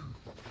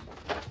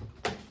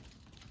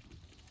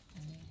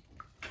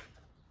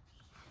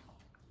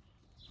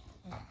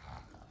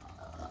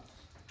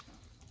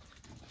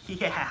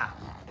 Yeah.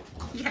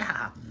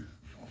 Yeah.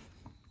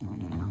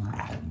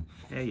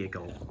 There you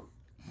go.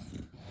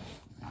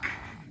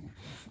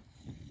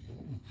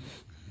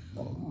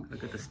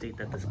 Look at the state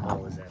that this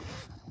ball is in.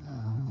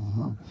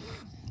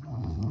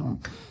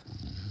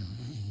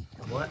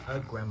 What a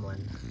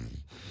gremlin.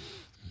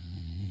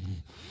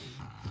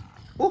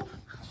 Oh!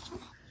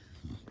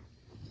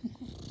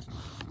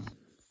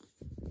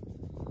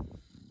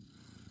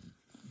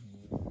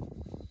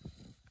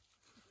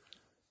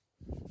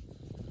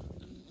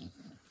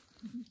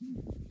 I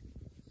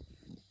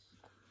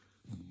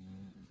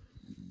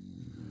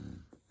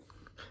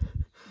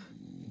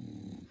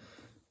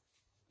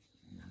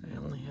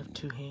only have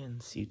 2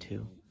 hands, you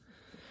two.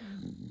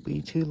 But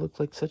you two look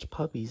like such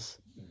puppies.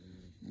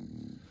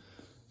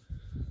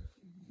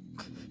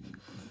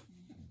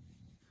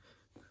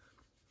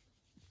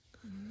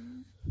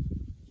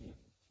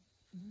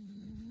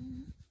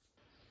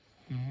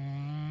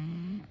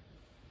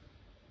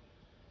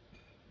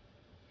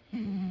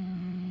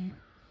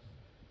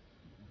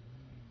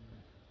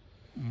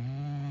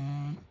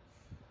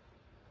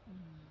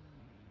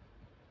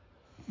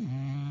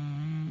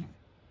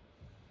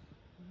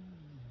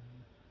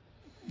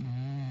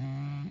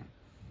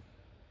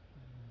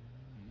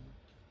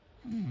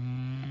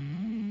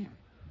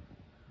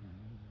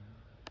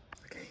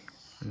 Okay,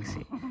 let me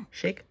see.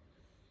 Shake.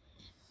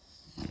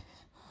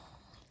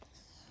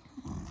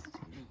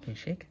 Can you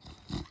shake?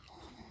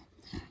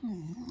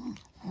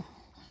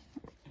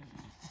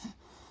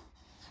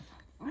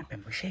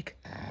 Remember, shake.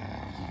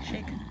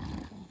 Shake.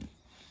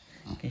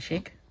 Can you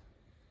shake?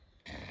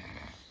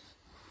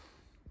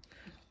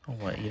 Oh,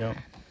 what? You don't?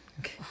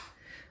 Okay.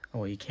 Oh,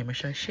 what? You camera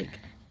shy? Shake.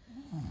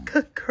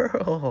 Good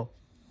girl.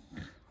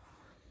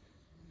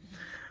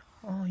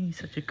 Oh, you're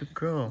such a good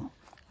girl.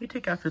 You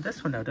take after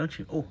this one now, don't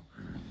you? Oh.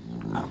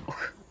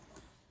 Oh.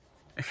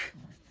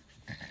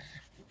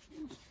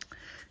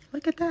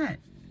 Look at that.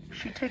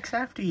 She takes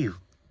after you.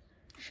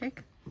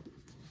 Shake.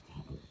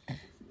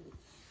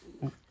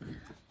 Oh,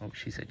 oh,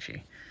 she said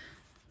she.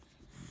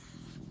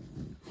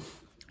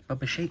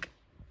 Bubba, shake.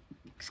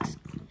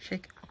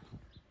 Shake.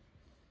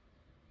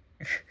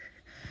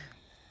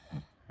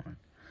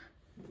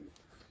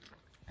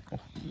 Oh.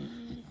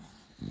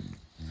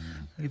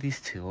 Look at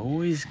these two,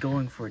 always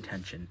going for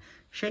attention.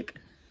 Shake.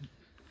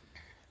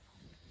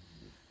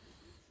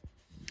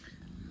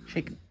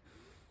 Shake.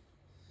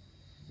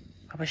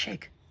 Bubba,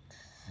 shake.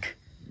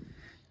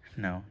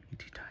 No, you're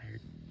too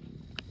tired.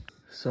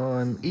 So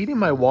I'm eating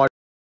my water.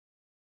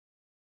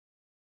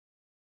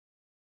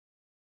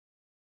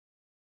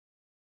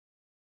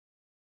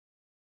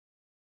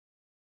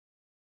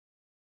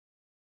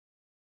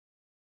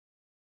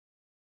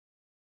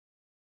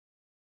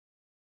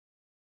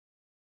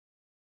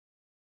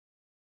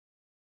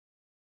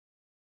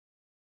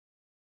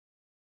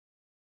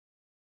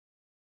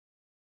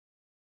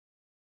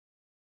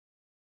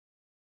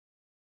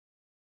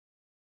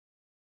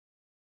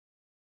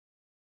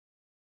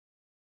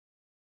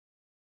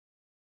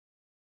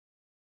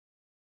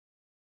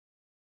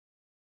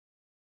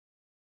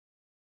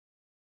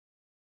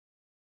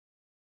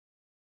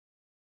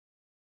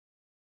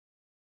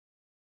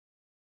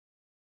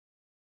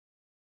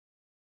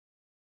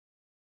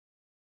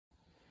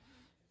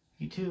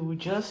 You two, we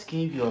just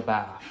gave you a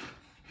bath.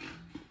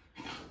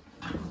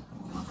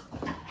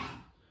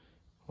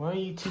 Why are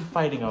you two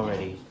fighting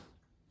already?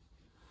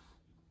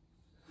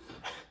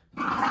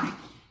 What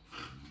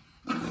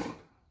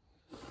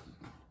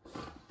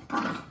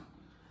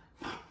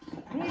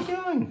are you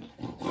doing?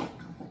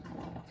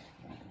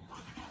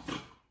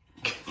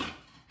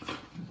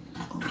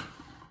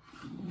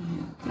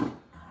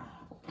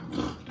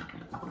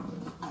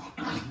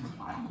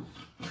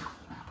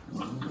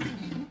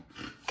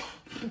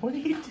 What are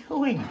you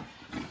doing?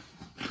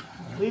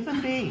 Leave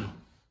him be.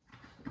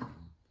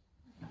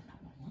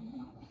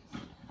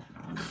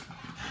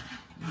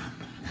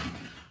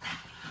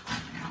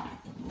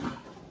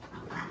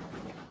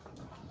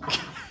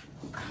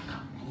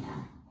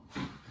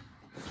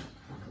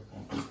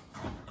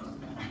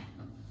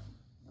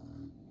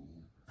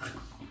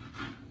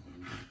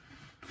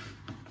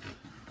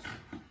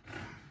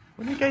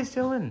 What are you guys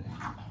doing?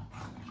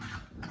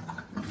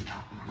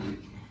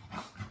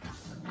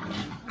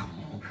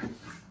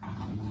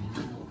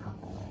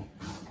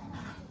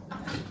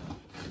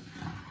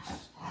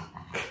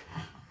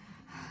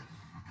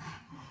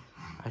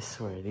 I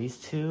swear, these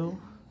two...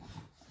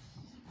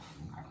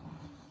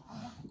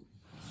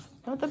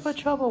 Nothing but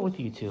trouble with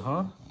you two,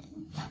 huh?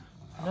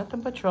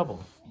 Nothing but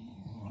trouble.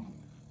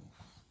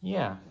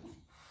 Yeah.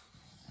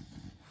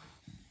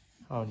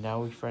 Oh,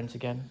 now we're friends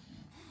again?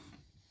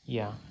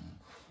 Yeah.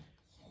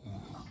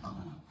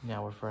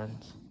 Now we're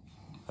friends?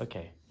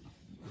 Okay.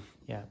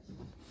 Yeah.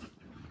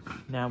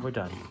 Now we're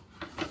done.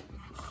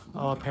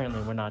 Oh,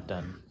 apparently we're not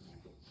done.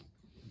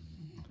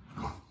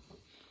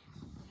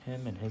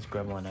 Him and his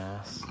gremlin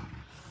ass.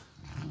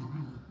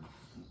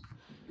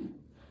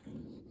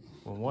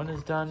 When one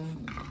is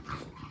done,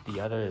 the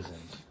other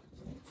isn't.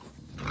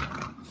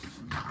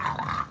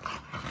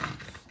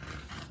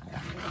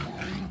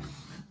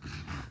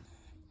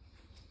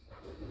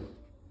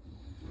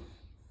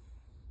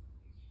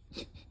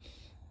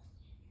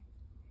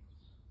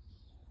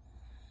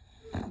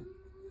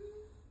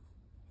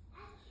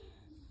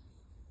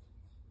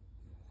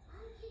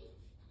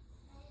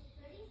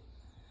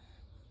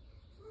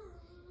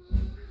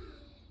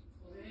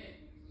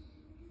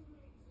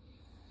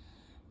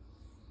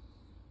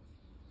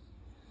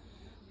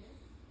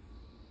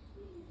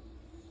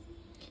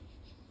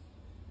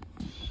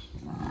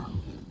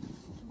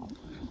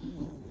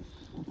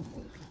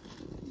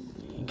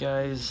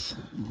 guys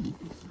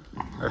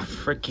are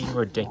freaking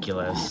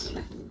ridiculous.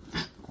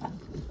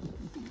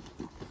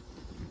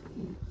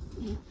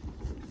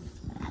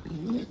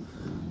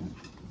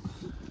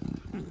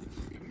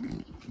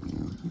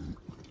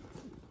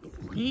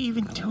 What are you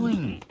even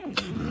doing?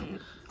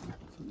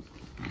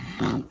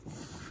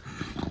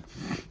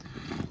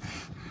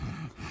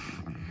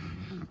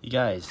 You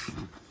guys,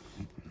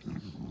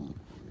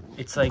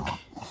 it's like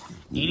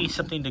 80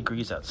 something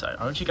degrees outside.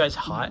 Aren't you guys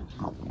hot?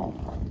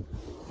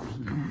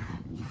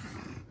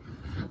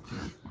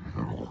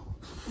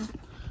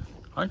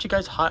 Aren't you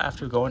guys hot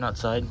after going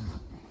outside?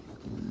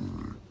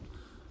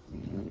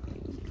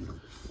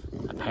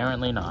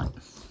 Apparently not.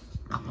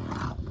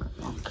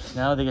 Because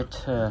now they get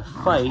to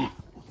fight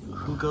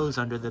who goes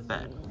under the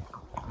bed.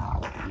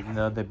 Even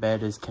though the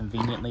bed is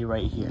conveniently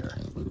right here.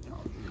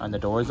 And the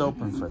door is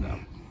open for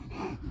them.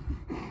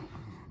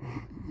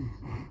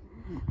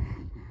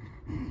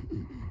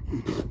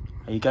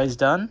 Are you guys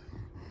done?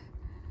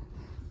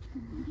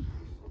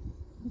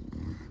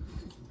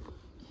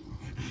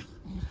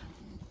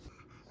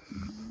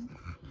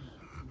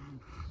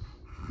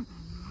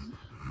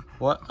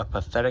 What a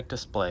pathetic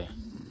display.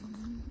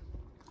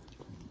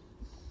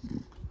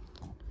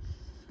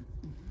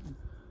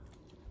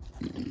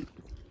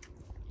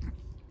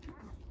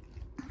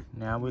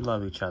 Now we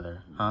love each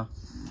other, huh?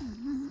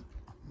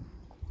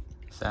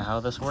 Is that how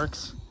this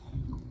works?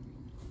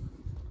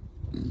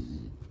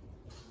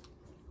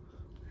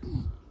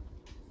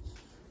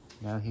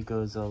 Now he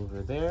goes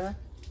over there.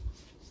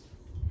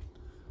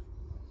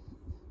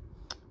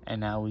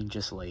 And now we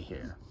just lay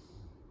here.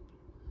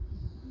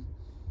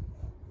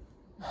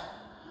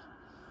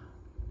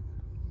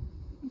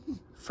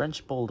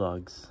 French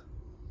Bulldogs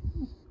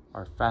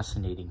are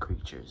fascinating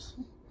creatures.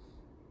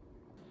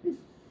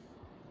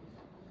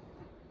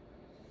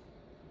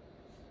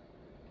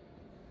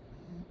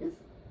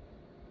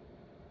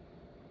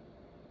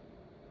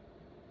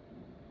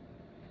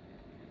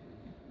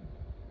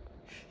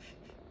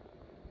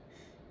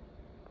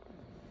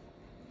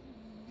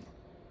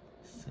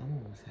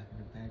 Someone was having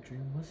a bad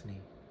dream, wasn't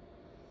he?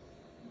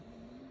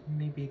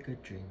 Maybe a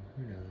good dream,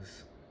 who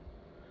knows?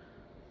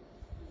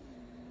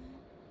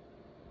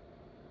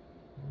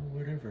 Well,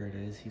 whatever it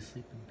is, he's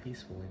sleeping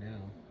peacefully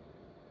now.